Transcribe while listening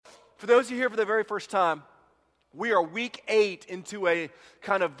For those of you here for the very first time, we are week 8 into a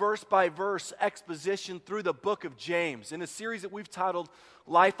kind of verse-by-verse exposition through the book of James in a series that we've titled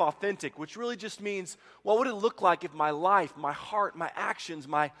Life Authentic, which really just means, what would it look like if my life, my heart, my actions,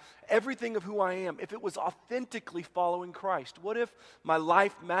 my everything of who I am, if it was authentically following Christ? What if my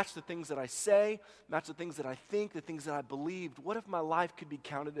life matched the things that I say, matched the things that I think, the things that I believed? What if my life could be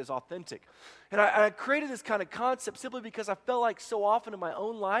counted as authentic? And I created this kind of concept simply because I felt like so often in my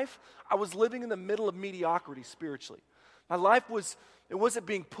own life, I was living in the middle of mediocrity spiritually. My life it wasn't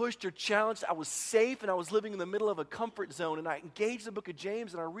being pushed or challenged. I was safe and I was living in the middle of a comfort zone. And I engaged the book of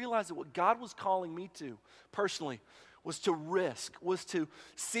James and I realized that what God was calling me to personally was to risk, was to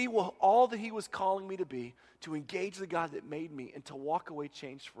see all that he was calling me to be, to engage the God that made me, and to walk away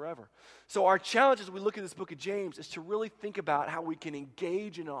changed forever. So our challenge as we look at this book of James is to really think about how we can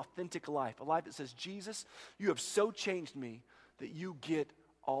engage in an authentic life, a life that says, Jesus, you have so changed me that you get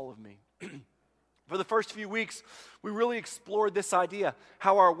all of me. For the first few weeks, we really explored this idea,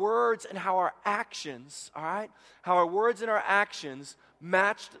 how our words and how our actions, all right, how our words and our actions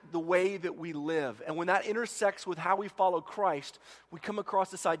matched the way that we live. And when that intersects with how we follow Christ, we come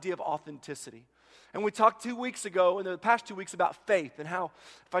across this idea of authenticity. And we talked 2 weeks ago, in the past 2 weeks, about faith and how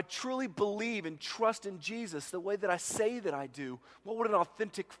if I truly believe and trust in Jesus the way that I say that I do, what would an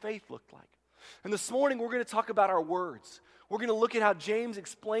authentic faith look like? And this morning, we're going to talk about our words. We're going to look at how James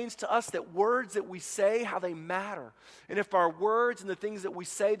explains to us that words that we say, how they matter. And if our words and the things that we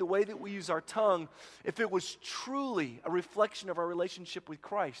say, the way that we use our tongue, if it was truly a reflection of our relationship with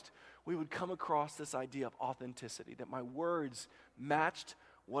Christ, we would come across this idea of authenticity, that my words matched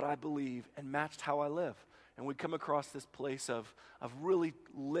what I believe and matched how I live. And we'd come across this place of really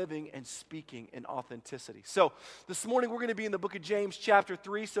living and speaking in authenticity. So this morning we're going to be in the book of James chapter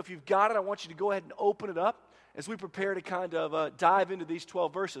 3. So if you've got it, I want you to go ahead and open it up as we prepare to kind of dive into these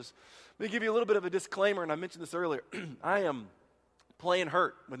 12 verses. Let me give you a little bit of a disclaimer, and I mentioned this earlier. I am playing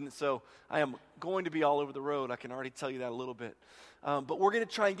hurt, so I am going to be all over the road. I can already tell you that a little bit. But we're going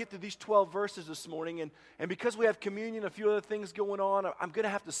to try and get through these 12 verses this morning, and because we have communion, a few other things going on, I'm going to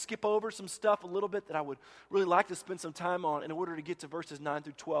have to skip over some stuff a little bit that I would really like to spend some time on in order to get to verses 9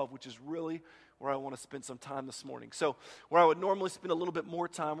 through 12, which is really where I want to spend some time this morning. So where I would normally spend a little bit more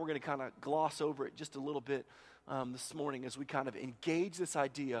time, we're going to kind of gloss over it just a little bit this morning as we kind of engage this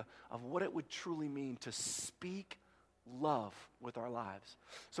idea of what it would truly mean to speak love with our lives.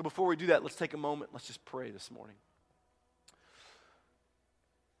 So before we do that, let's take a moment. Let's just pray this morning.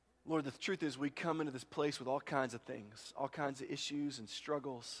 Lord, the truth is we come into this place with all kinds of things, all kinds of issues and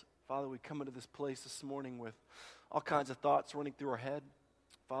struggles. Father, we come into this place this morning with all kinds of thoughts running through our head.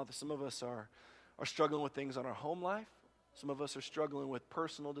 Father, some of us are struggling with things on our home life. Some of us are struggling with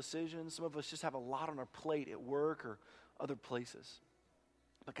personal decisions. Some of us just have a lot on our plate at work or other places.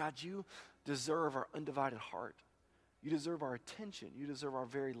 But God, you deserve our undivided heart. You deserve our attention. You deserve our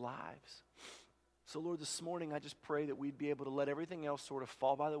very lives. So Lord, this morning I just pray that we'd be able to let everything else sort of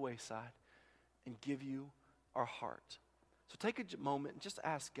fall by the wayside and give you our heart. So take a moment and just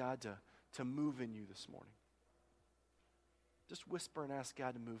ask God to move in you this morning. Just whisper and ask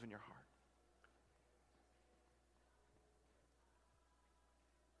God to move in your heart.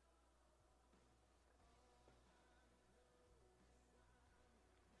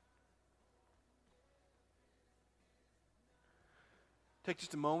 Take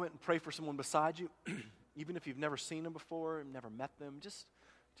just a moment and pray for someone beside you. Even if you've never seen them before, never met them, just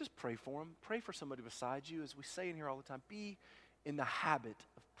pray for them. Pray for somebody beside you. As we say in here all the time, be in the habit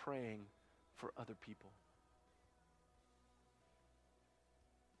of praying for other people.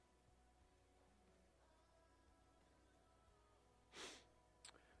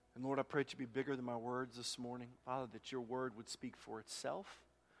 And Lord, I pray that you be bigger than my words this morning. Father, that your word would speak for itself.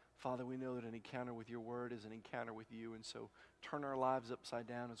 Father, we know that an encounter with your word is an encounter with you, and so turn our lives upside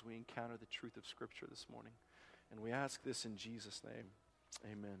down as we encounter the truth of Scripture this morning. And we ask this in Jesus' name.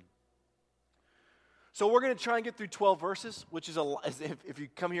 Amen. So we're going to try and get through 12 verses, which is if you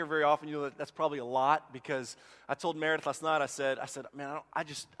come here very often, you know that's probably a lot, because I told Meredith last night, I said, man, I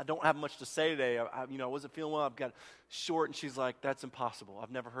don't have much to say today. I wasn't feeling well. I've got short, and she's like, that's impossible. I've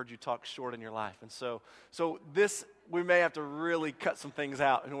never heard you talk short in your life. And so this, we may have to really cut some things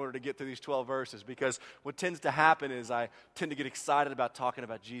out in order to get through these 12 verses, because what tends to happen is I tend to get excited about talking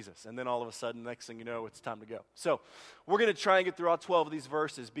about Jesus, and then all of a sudden, next thing you know, it's time to go. So we're going to try and get through all 12 of these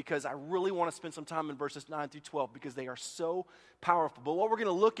verses, because I really want to spend some time in verses 9 through 12, because they are so powerful. But what we're going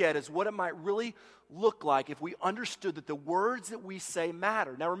to look at is what it might really look like if we understood that the words that we say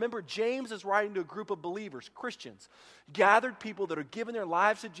matter. Now remember, James is writing to a group of believers, Christians, gathered people that are giving their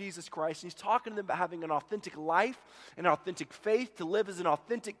lives to Jesus Christ, and he's talking to them about having an authentic life, an authentic faith, to live as an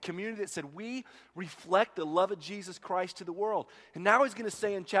authentic community that said we reflect the love of Jesus Christ to the world. And now he's going to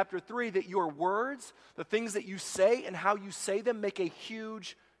say in chapter 3 that your words, the things that you say and how you say them, make a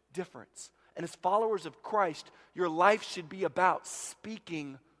huge difference. And as followers of Christ, your life should be about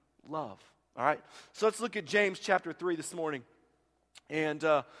speaking love. All right? So let's look at James chapter 3 this morning. And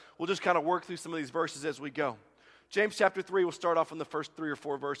we'll just kind of work through some of these verses as we go. James chapter 3, we'll start off in the first 3 or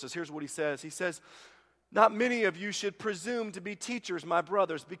 4 verses. Here's what he says. He says, "Not many of you should presume to be teachers, my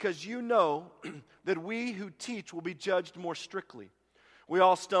brothers, because you know that we who teach will be judged more strictly. We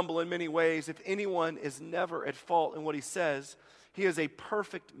all stumble in many ways. If anyone is never at fault in what he says, he is a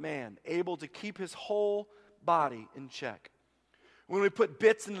perfect man, able to keep his whole body in check. When we put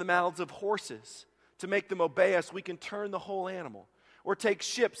bits in the mouths of horses to make them obey us, we can turn the whole animal. Or take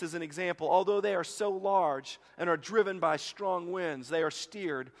ships as an example. Although they are so large and are driven by strong winds, they are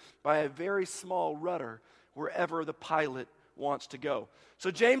steered by a very small rudder wherever the pilot wants to go." So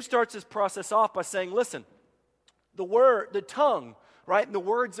James starts this process off by saying, listen, the tongue, right, and the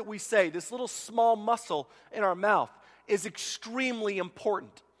words that we say, this little small muscle in our mouth is extremely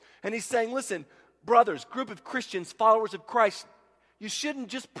important. And he's saying, listen, brothers, group of Christians, followers of Christ, you shouldn't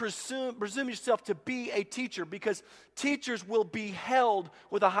just presume yourself to be a teacher, because teachers will be held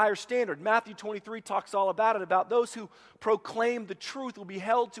with a higher standard. Matthew 23 talks all about it, about those who proclaim the truth will be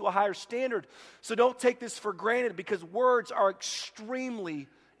held to a higher standard. So don't take this for granted, because words are extremely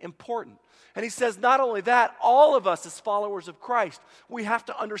important. And he says not only that, all of us as followers of Christ, we have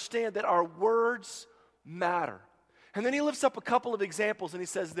to understand that our words matter. And then he lifts up a couple of examples and he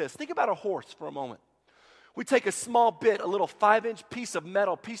says this. Think about a horse for a moment. We take a small bit, a little 5-inch piece of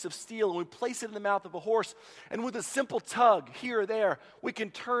metal, piece of steel, and we place it in the mouth of a horse. And with a simple tug here or there, we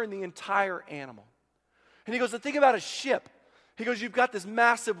can turn the entire animal. And he goes, and think about a ship. He goes, you've got this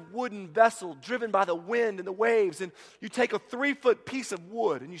massive wooden vessel driven by the wind and the waves, and you take a 3-foot piece of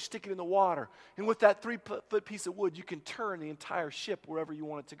wood and you stick it in the water. And with that 3-foot piece of wood, you can turn the entire ship wherever you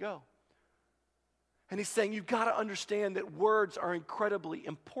want it to go. And he's saying you've got to understand that words are incredibly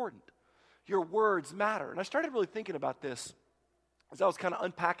important. Your words matter. And I started really thinking about this as I was kind of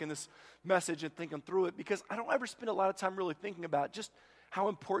unpacking this message and thinking through it, because I don't ever spend a lot of time really thinking about just how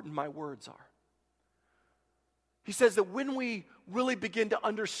important my words are. He says that when we really begin to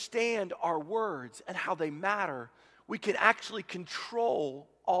understand our words and how they matter, we can actually control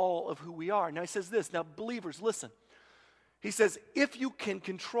all of who we are. Now he says this, now believers, listen. He says, if you can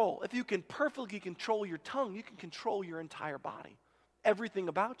perfectly control your tongue, you can control your entire body, everything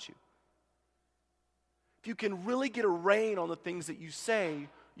about you. If you can really get a rein on the things that you say,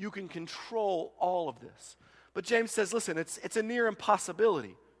 you can control all of this. But James says, listen, it's a near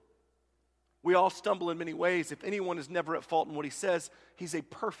impossibility. We all stumble in many ways. If anyone is never at fault in what he says, he's a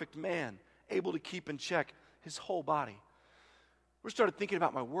perfect man, able to keep in check his whole body. We started thinking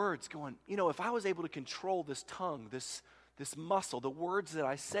about my words, going, if I was able to control this tongue, this muscle, the words that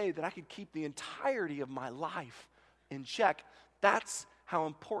I say, that I could keep the entirety of my life in check, that's how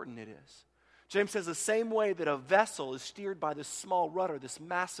important it is. James says the same way that a vessel is steered by this small rudder, this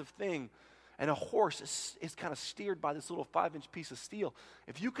massive thing, and a horse is kind of steered by this little 5-inch piece of steel.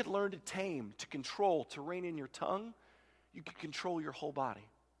 If you could learn to tame, to control, to rein in your tongue, you could control your whole body.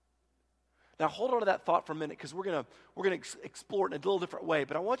 Now hold on to that thought for a minute, because we're gonna explore it in a little different way.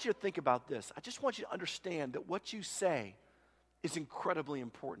 But I want you to think about this. I just want you to understand that what you say is incredibly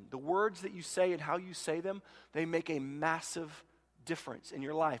important. The words that you say and how you say them, they make a massive difference in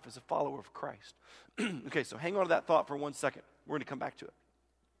your life as a follower of Christ. Okay, so hang on to that thought for 1 second. We're going to come back to it.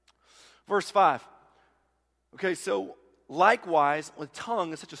 Verse 5. Okay, so likewise, the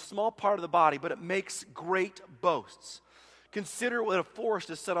tongue is such a small part of the body, but it makes great boasts. Consider what a forest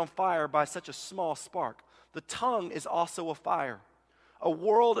is set on fire by such a small spark. The tongue is also a fire, a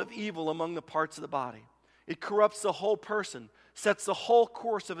world of evil among the parts of the body. It corrupts the whole person, sets the whole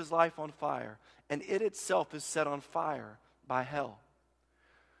course of his life on fire, and it itself is set on fire by hell.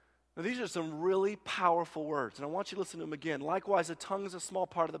 Now, these are some really powerful words, and I want you to listen to them again. Likewise, the tongue is a small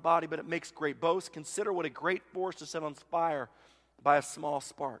part of the body, but it makes great boasts. Consider what a great force is set on fire by a small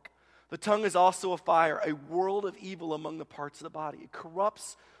spark. The tongue is also a fire, a world of evil among the parts of the body. It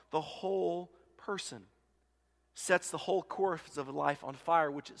corrupts the whole person, sets the whole course of life on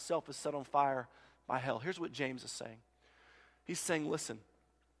fire, which itself is set on fire by hell. Here's what James is saying. He's saying, listen,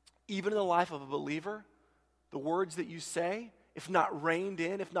 even in the life of a believer, the words that you say, if not reined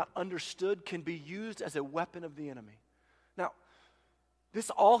in, if not understood, can be used as a weapon of the enemy. Now, this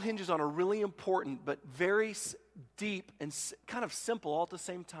all hinges on a really important but very deep and kind of simple all at the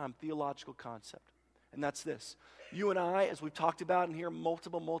same time theological concept. And that's this. You and I, as we've talked about in here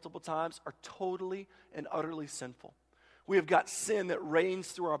multiple times, are totally and utterly sinful. We have got sin that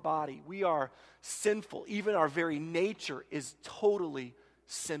reigns through our body. We are sinful. Even our very nature is totally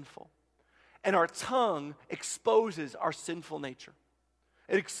sinful. And our tongue exposes our sinful nature.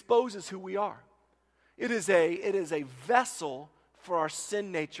 It exposes who we are. It is a vessel for our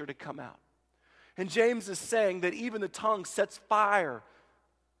sin nature to come out. And James is saying that even the tongue sets fire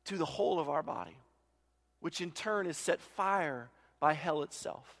to the whole of our body, which in turn is set fire by hell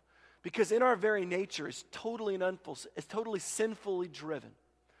itself. Because in our very nature is totally sinfully driven.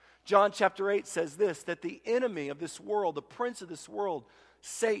 John chapter 8 says this, that the enemy of this world, the prince of this world,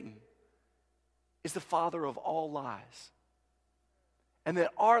 Satan, is the father of all lies. And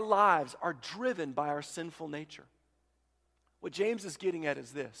that our lives are driven by our sinful nature. What James is getting at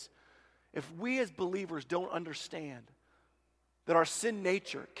is this. If we as believers don't understand that our sin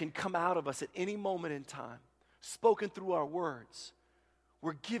nature can come out of us at any moment in time, spoken through our words,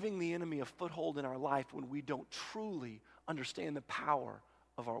 we're giving the enemy a foothold in our life when we don't truly understand the power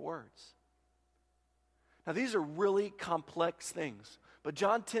of our words. Now, these are really complex things, but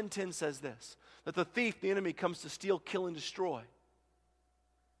John 10:10 says this, that the thief, the enemy, comes to steal, kill, and destroy. I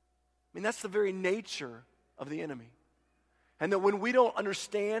mean, that's the very nature of the enemy. And that when we don't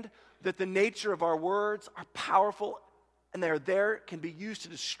understand that the nature of our words are powerful and can be used to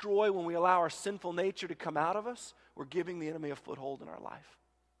destroy when we allow our sinful nature to come out of us, we're giving the enemy a foothold in our life.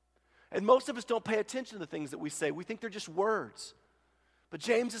 And most of us don't pay attention to the things that we say. We think they're just words. But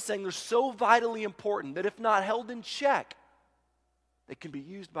James is saying they're so vitally important that if not held in check, they can be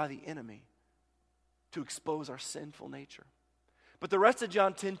used by the enemy to expose our sinful nature. But the rest of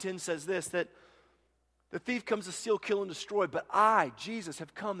John 10:10 says this, that the thief comes to steal, kill, and destroy, but I, Jesus,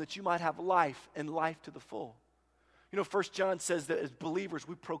 have come that you might have life and life to the full. You know, 1 John says that as believers,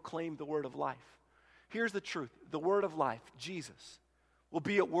 we proclaim the word of life. Here's the truth. The word of life, Jesus, will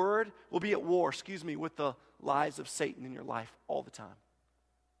be at war, with the lies of Satan in your life all the time.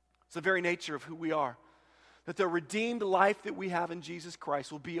 It's the very nature of who we are. That the redeemed life that we have in Jesus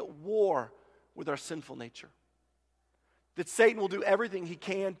Christ will be at war with our sinful nature. That Satan will do everything he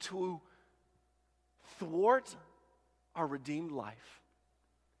can to thwart our redeemed life.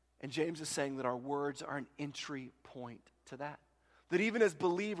 And James is saying that our words are an entry point to that. That even as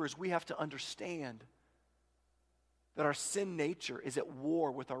believers, we have to understand that our sin nature is at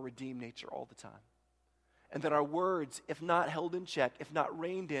war with our redeemed nature all the time. And that our words, if not held in check, if not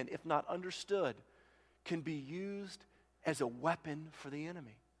reined in, if not understood, can be used as a weapon for the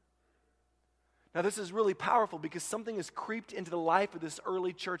enemy. Now, this is really powerful because something has creeped into the life of this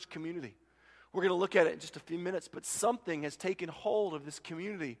early church community. We're going to look at it in just a few minutes, but something has taken hold of this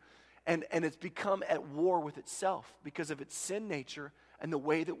community and it's become at war with itself because of its sin nature and the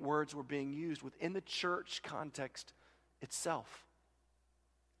way that words were being used within the church context itself.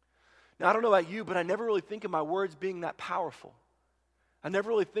 Now, I don't know about you, but I never really think of my words being that powerful. I never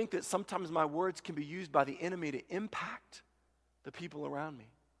really think that sometimes my words can be used by the enemy to impact the people around me.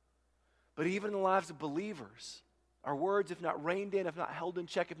 But even in the lives of believers, our words, if not reined in, if not held in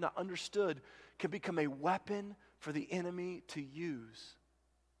check, if not understood, can become a weapon for the enemy to use.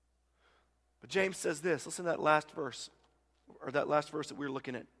 But James says this. Listen to that last verse that we were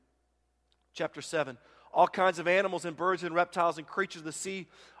looking at. Chapter 7. All kinds of animals and birds and reptiles and creatures of the sea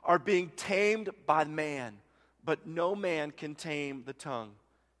are being tamed by man, but no man can tame the tongue.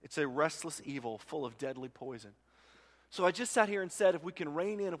 It's a restless evil full of deadly poison. So I just sat here and said, if we can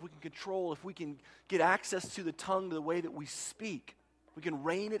rein in, if we can control, if we can get access to the tongue the way that we speak, we can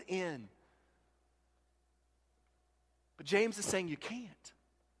rein it in. But James is saying you can't.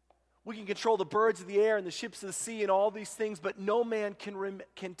 We can control the birds of the air and the ships of the sea and all these things, but no man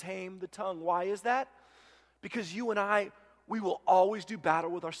can tame the tongue. Why is that? Because you and I, we will always do battle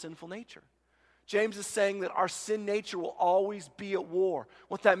with our sinful nature. James is saying that our sin nature will always be at war.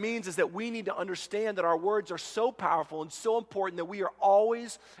 What that means is that we need to understand that our words are so powerful and so important that we are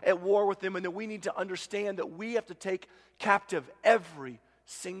always at war with them, and that we need to understand that we have to take captive every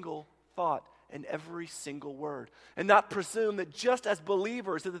single thought and every single word, and not presume that just as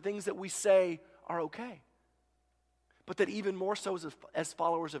believers that the things that we say are okay. But that even more so as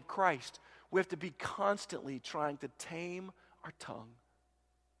followers of Christ, we have to be constantly trying to tame our tongue.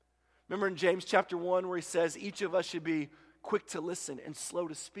 Remember in James chapter 1 where he says each of us should be quick to listen and slow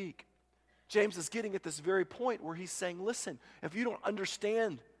to speak. James is getting at this very point where he's saying, listen, if you don't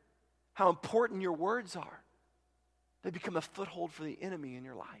understand how important your words are, they become a foothold for the enemy in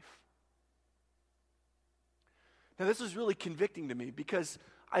your life. Now this is really convicting to me because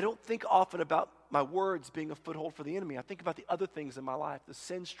I don't think often about my words being a foothold for the enemy. I think about the other things in my life, the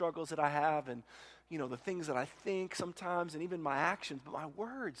sin struggles that I have and the things that I think sometimes and even my actions, but my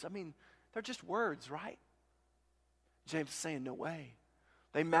words, they're just words, right? James is saying, no way.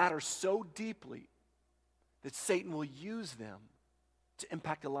 They matter so deeply that Satan will use them to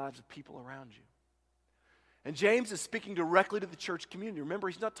impact the lives of people around you. And James is speaking directly to the church community. Remember,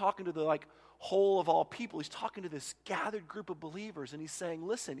 he's not talking to the whole of all people. He's talking to this gathered group of believers, and he's saying,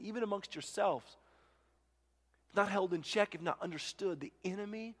 listen, even amongst yourselves, if not held in check, if not understood, the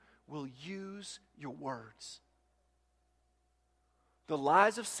enemy will use your words. The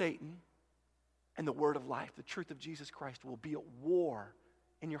lies of Satan and the word of life, the truth of Jesus Christ, will be at war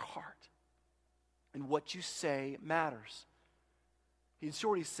in your heart. And what you say matters. In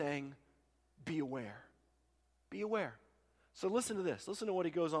short, he's saying, be aware. Be aware. So listen to this. Listen to what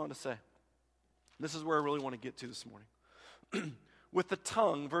he goes on to say. This is where I really want to get to this morning. With the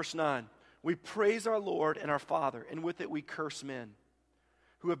tongue, verse 9, we praise our Lord and our Father, and with it we curse men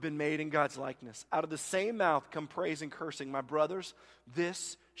who have been made in God's likeness. Out of the same mouth come praise and cursing. My brothers,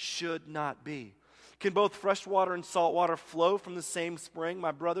 this should not be. Can both fresh water and salt water flow from the same spring?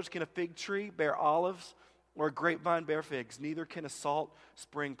 My brothers, can a fig tree bear olives or a grapevine bear figs? Neither can a salt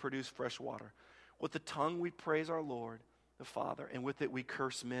spring produce fresh water. With the tongue we praise our Lord, the Father, and with it we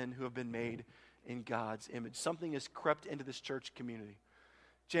curse men who have been made in God's image. Something has crept into this church community.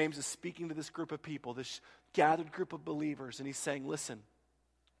 James is speaking to this group of people, this gathered group of believers, and he's saying, listen,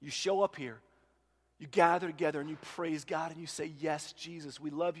 you show up here, you gather together and you praise God and you say, yes, Jesus,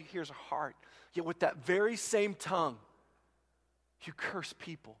 we love you, here's our heart. Yet with that very same tongue, you curse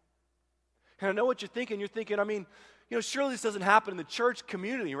people. And I know what you're thinking. You're thinking, surely this doesn't happen in the church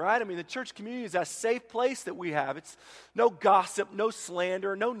community, right? The church community is that safe place that we have. It's no gossip, no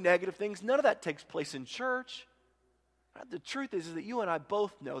slander, no negative things. None of that takes place in church. The truth is that you and I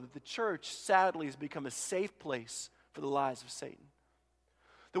both know that the church, sadly, has become a safe place for the lies of Satan.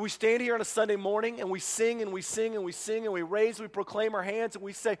 That we stand here on a Sunday morning and we sing and we sing and we sing and we proclaim our hands and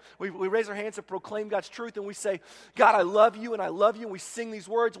we say, we raise our hands to proclaim God's truth and we say, God, I love you and I love you. And we sing these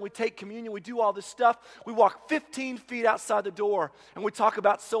words and we take communion, we do all this stuff. We walk 15 feet outside the door and we talk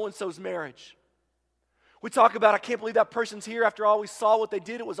about so-and-so's marriage. We talk about, I can't believe that person's here after all we saw what they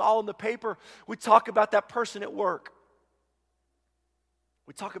did. It was all in the paper. We talk about that person at work.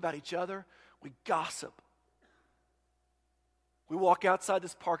 We talk about each other. We gossip. We walk outside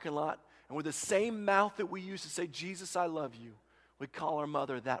this parking lot, and with the same mouth that we use to say, Jesus, I love you, we call our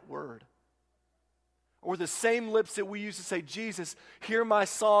mother that word. Or the same lips that we use to say, Jesus, hear my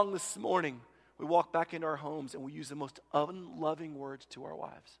song this morning, we walk back into our homes and we use the most unloving words to our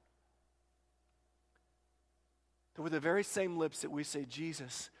wives. That with the very same lips that we say,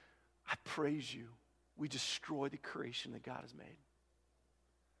 Jesus, I praise you, we destroy the creation that God has made.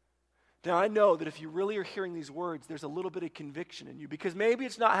 Now, I know that if you really are hearing these words, there's a little bit of conviction in you because maybe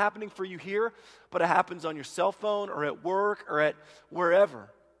it's not happening for you here, but it happens on your cell phone or at work or at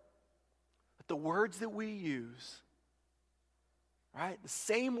wherever. But the words that we use, right, the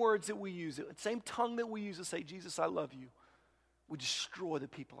same words that we use, the same tongue that we use to say, Jesus, I love you, we destroy the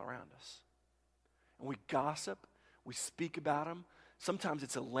people around us. And we gossip, we speak about them. Sometimes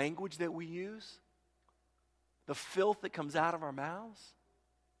it's a language that we use, the filth that comes out of our mouths.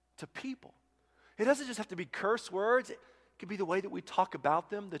 To people. It doesn't just have to be curse words. It could be the way that we talk about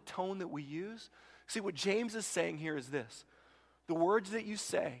them, the tone that we use. See, what James is saying here is this. The words that you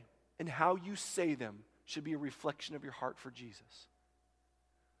say and how you say them should be a reflection of your heart for Jesus.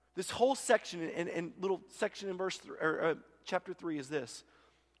 This whole section and little section in chapter 3 is this.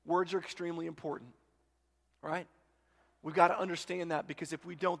 Words are extremely important, right? We've got to understand that because if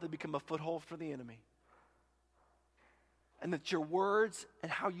we don't, they become a foothold for the enemy. And that your words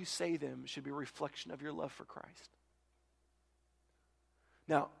and how you say them should be a reflection of your love for Christ.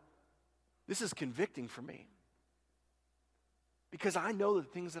 Now, this is convicting for me. Because I know that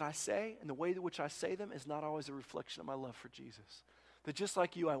the things that I say and the way in which I say them is not always a reflection of my love for Jesus. That just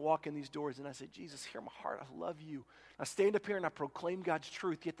like you, I walk in these doors and I say, Jesus, hear my heart, I love you. I stand up here and I proclaim God's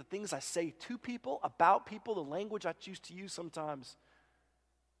truth, yet the things I say to people, about people, the language I choose to use sometimes,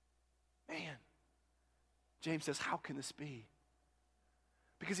 man, James says, how can this be?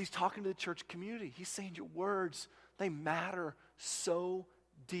 Because he's talking to the church community. He's saying your words, they matter so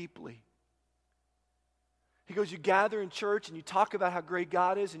deeply. He goes, you gather in church and you talk about how great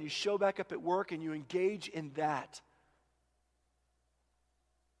God is and you show back up at work and you engage in that.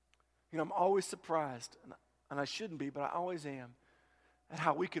 I'm always surprised, and I shouldn't be, but I always am, at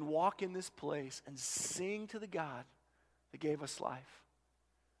how we can walk in this place and sing to the God that gave us life.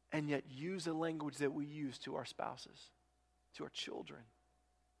 And yet use the language that we use to our spouses, to our children.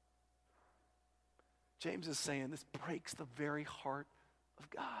 James is saying this breaks the very heart of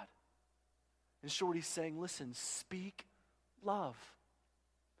God. In short, he's saying, listen, speak love.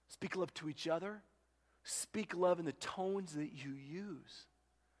 Speak love to each other. Speak love in the tones that you use.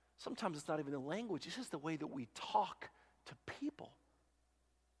 Sometimes it's not even the language, it's just the way that we talk to people.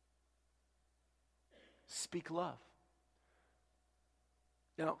 Speak love.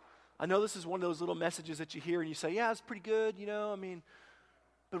 Now, I know this is one of those little messages that you hear and you say, yeah, it's pretty good,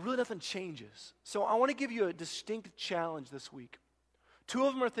 but really nothing changes. So I want to give you a distinct challenge this week. 2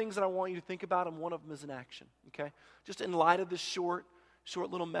 of them are things that I want you to think about, and one of them is an action, okay? Just in light of this short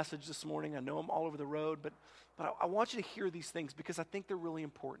little message this morning. I know I'm all over the road, but I want you to hear these things because I think they're really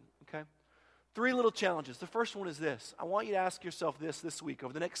important, okay? 3 little challenges. The first one is this. I want you to ask yourself this week.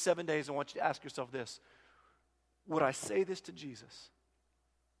 Over the next 7 days, I want you to ask yourself this. Would I say this to Jesus?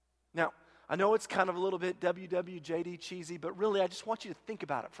 Now, I know it's kind of a little bit WWJD cheesy, but really I just want you to think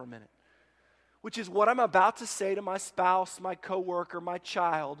about it for a minute. Which is what I'm about to say to my spouse, my coworker, my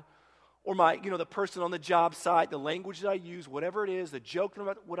child, or the person on the job site, the language that I use, whatever it is, the joke that I'm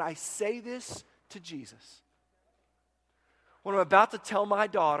about, would I say this to Jesus? When I'm about to tell my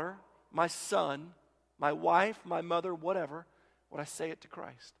daughter, my son, my wife, my mother, whatever, would I say it to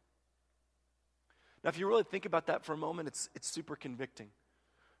Christ? Now, if you really think about that for a moment, it's super convicting.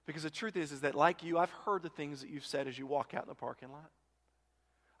 Because the truth is that like you, I've heard the things that you've said as you walk out in the parking lot.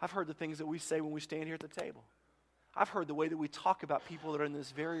 I've heard the things that we say when we stand here at the table. I've heard the way that we talk about people that are in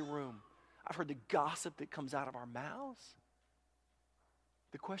this very room. I've heard the gossip that comes out of our mouths.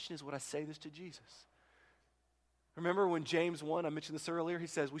 The question is, would I say this to Jesus? Remember when James 1, I mentioned this earlier, he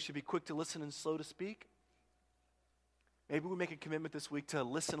says we should be quick to listen and slow to speak? Maybe we make a commitment this week to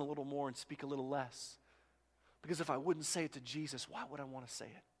listen a little more and speak a little less. Because if I wouldn't say it to Jesus, why would I want to say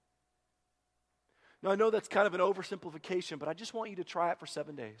it? Now, I know that's kind of an oversimplification, but I just want you to try it for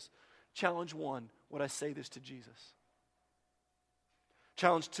 7 days. Challenge 1, would I say this to Jesus?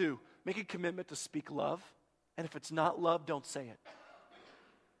 Challenge 2, make a commitment to speak love, and if it's not love, don't say it.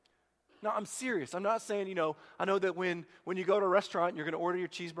 Now, I'm serious. I'm not saying, I know that when you go to a restaurant and you're going to order your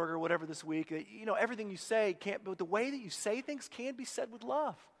cheeseburger or whatever this week, everything you say can't, but the way that you say things can be said with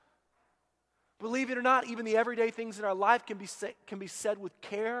love. Believe it or not, even the everyday things in our life can be said with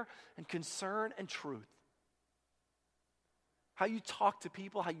care and concern and truth. How you talk to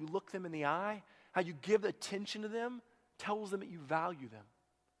people, how you look them in the eye, how you give attention to them, tells them that you value them.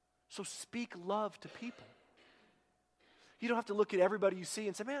 So speak love to people. You don't have to look at everybody you see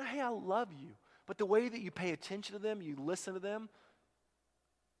and say, man, hey, I love you. But the way that you pay attention to them, you listen to them,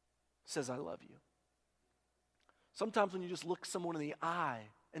 says I love you. Sometimes when you just look someone in the eye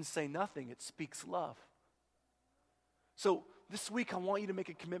and say nothing, it speaks love. So this week I want you to make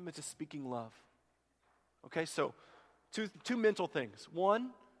a commitment to speaking love. Okay, so two mental things.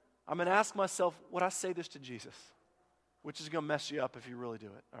 One, I'm going to ask myself, would I say this to Jesus? Which is going to mess you up if you really do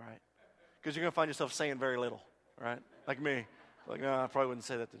it, all right? Because you're going to find yourself saying very little, all right? Like me. Like, no, I probably wouldn't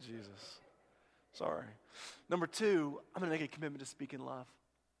say that to Jesus. Sorry. Number 2, I'm going to make a commitment to speak in love.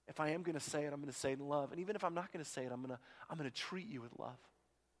 If I am going to say it, I'm going to say it in love. And even if I'm not going to say it, I'm going to treat you with love.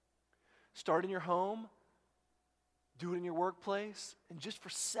 Start in your home, do it in your workplace, and just for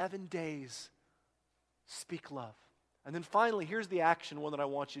 7 days, speak love. And then finally, here's the action one that I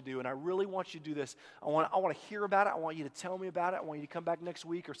want you to do, and I really want you to do this. I want to hear about it. I want you to tell me about it. I want you to come back next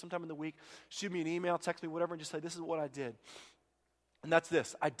week or sometime in the week, shoot me an email, text me, whatever, and just say, this is what I did. And that's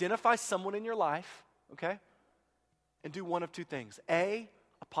this. Identify someone in your life, okay, and do one of 2 things. A,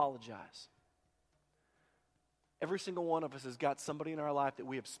 apologize. Every single one of us has got somebody in our life that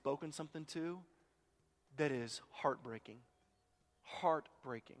we have spoken something to that is heartbreaking.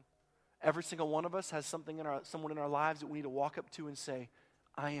 Heartbreaking. Every single one of us has someone in our lives that we need to walk up to and say,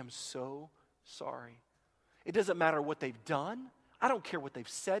 I am so sorry. It doesn't matter what they've done. I don't care what they've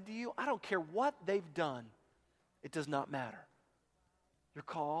said to you. I don't care what they've done. It does not matter. Your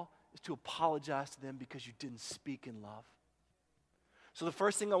call is to apologize to them because you didn't speak in love. So the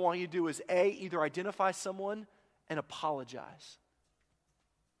first thing I want you to do is A, either identify someone and apologize.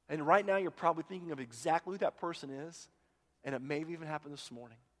 And right now you're probably thinking of exactly who that person is, and it may have even happened this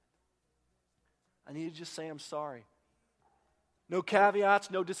morning. I need to just say I'm sorry. No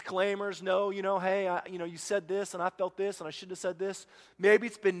caveats, no disclaimers, no, hey, you said this and I felt this and I shouldn't have said this. Maybe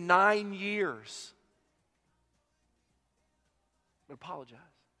it's been 9 years. But apologize.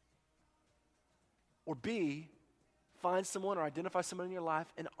 Or B, find someone or identify someone in your life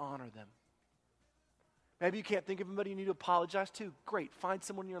and honor them. Maybe you can't think of anybody you need to apologize to. Great, find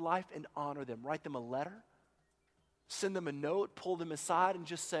someone in your life and honor them. Write them a letter. Send them a note, pull them aside and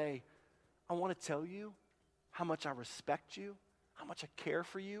just say, I want to tell you how much I respect you, how much I care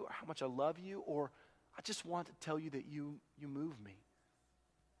for you, or how much I love you, or I just want to tell you that you move me.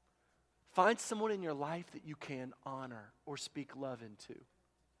 Find someone in your life that you can honor or speak love into.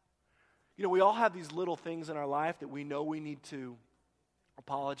 You know, we all have these little things in our life that we know we need to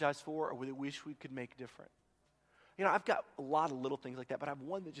apologize for or that we wish we could make different. You know, I've got a lot of little things like that, but I have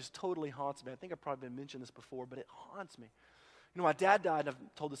one that just totally haunts me. I think I've probably mentioned this before, but it haunts me. You know, my dad died, and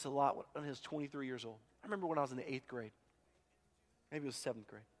I've told this a lot, when he was 23 years old. I remember when I was in the 8th grade. Maybe it was 7th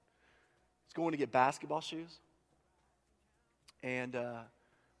grade. I was going to get basketball shoes. And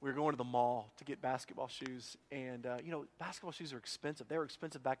we were going to the mall to get basketball shoes. And, you know, basketball shoes are expensive. They were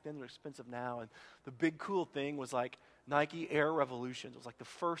expensive back then. They're expensive now. And the big cool thing was like Nike Air Revolutions. It was like the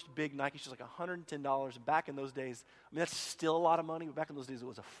first big Nike shoes, like $110. And back in those days, I mean, that's still a lot of money, but back in those days, it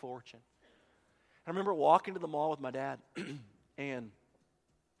was a fortune. I remember walking to the mall with my dad, and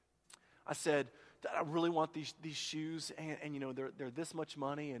I said, Dad, I really want these shoes, and you know, they're this much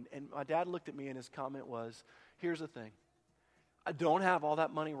money. And my dad looked at me, and his comment was, here's the thing. I don't have all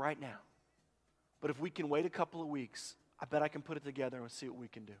that money right now, but if we can wait a couple of weeks, I bet I can put it together and see what we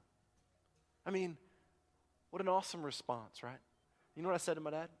can do. I mean, what an awesome response, right? You know what I said to my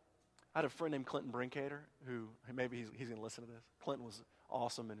dad? I had a friend named Clinton Brinkater, who maybe he's going to listen to this. Clinton was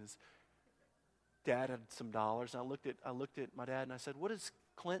awesome, and his dad had some dollars. And I looked at my dad, and I said, what does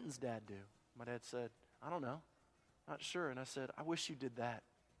Clinton's dad do? My dad said, I don't know, not sure. And I said, I wish you did that.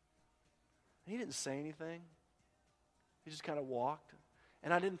 And he didn't say anything. He just kind of walked.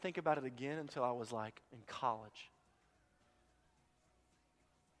 And I didn't think about it again until I was like in college.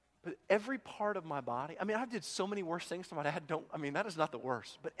 But every part of my body, I mean, I did so many worse things to my dad. That is not the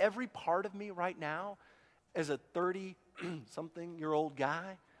worst. But every part of me right now, as a 30-something-year-old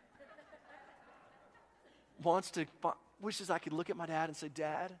guy, wishes I could look at my dad and say,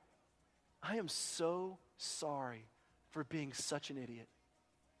 Dad, I am so sorry for being such an idiot.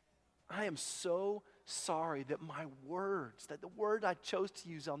 I am so sorry that my words, that the word I chose to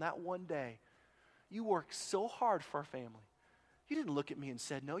use on that one day, you worked so hard for our family. You didn't look at me and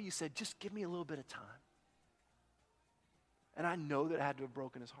said no. You said, just give me a little bit of time. And I know that I had to have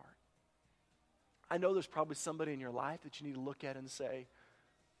broken his heart. I know there's probably somebody in your life that you need to look at and say,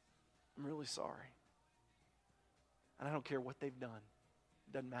 I'm really sorry. And I don't care what they've done.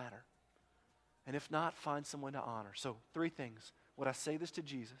 It doesn't matter. And if not, find someone to honor. So 3 things. Would I say this to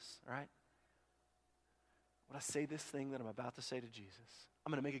Jesus, right? Would I say this thing that I'm about to say to Jesus?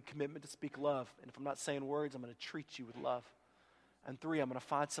 I'm going to make a commitment to speak love. And if I'm not saying words, I'm going to treat you with love. And 3, I'm going to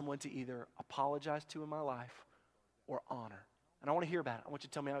find someone to either apologize to in my life or honor. And I want to hear about it. I want you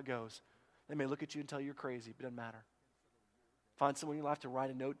to tell me how it goes. They may look at you and tell you you're crazy, but it doesn't matter. Find someone in your life to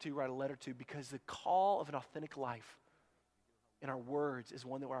write a note to, write a letter to, because the call of an authentic life in our words is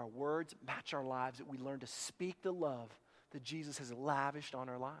one that where our words match our lives, that we learn to speak the love that Jesus has lavished on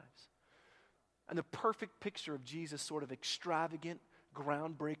our lives. And the perfect picture of Jesus' sort of extravagant,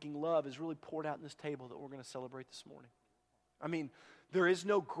 groundbreaking love is really poured out in this table that we're going to celebrate this morning. I mean, there is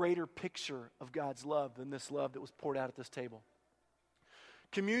no greater picture of God's love than this love that was poured out at this table.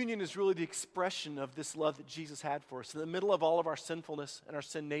 Communion is really the expression of this love that Jesus had for us. In the middle of all of our sinfulness and our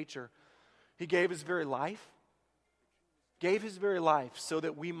sin nature, he gave his very life. Gave his very life so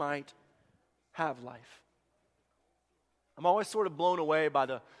that we might have life. I'm always sort of blown away by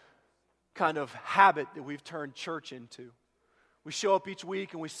the kind of habit that we've turned church into. We show up each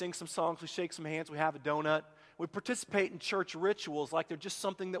week and we sing some songs, we shake some hands, we have a donut. We participate in church rituals like they're just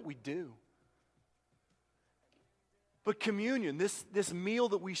something that we do. But communion, this meal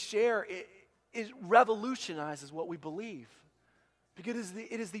that we share, it revolutionizes what we believe. Because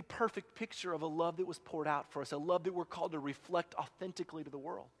it is the perfect picture of a love that was poured out for us, a love that we're called to reflect authentically to the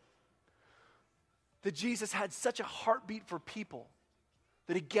world. That Jesus had such a heartbeat for people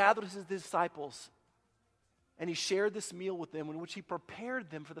that he gathered his disciples and he shared this meal with them in which he prepared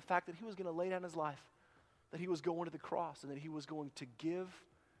them for the fact that he was going to lay down his life, that he was going to the cross, and that he was going to give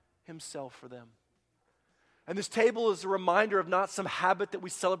himself for them. And this table is a reminder of not some habit that we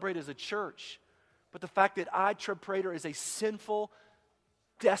celebrate as a church, but the fact that I, Treb Prater, is a sinful,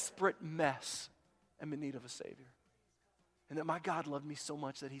 desperate mess am in need of a Savior. And that my God loved me so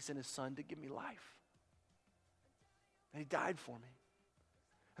much that he sent his Son to give me life. And he died for me.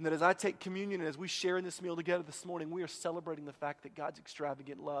 And that as I take communion and as we share in this meal together this morning, we are celebrating the fact that God's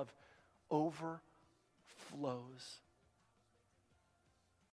extravagant love overflows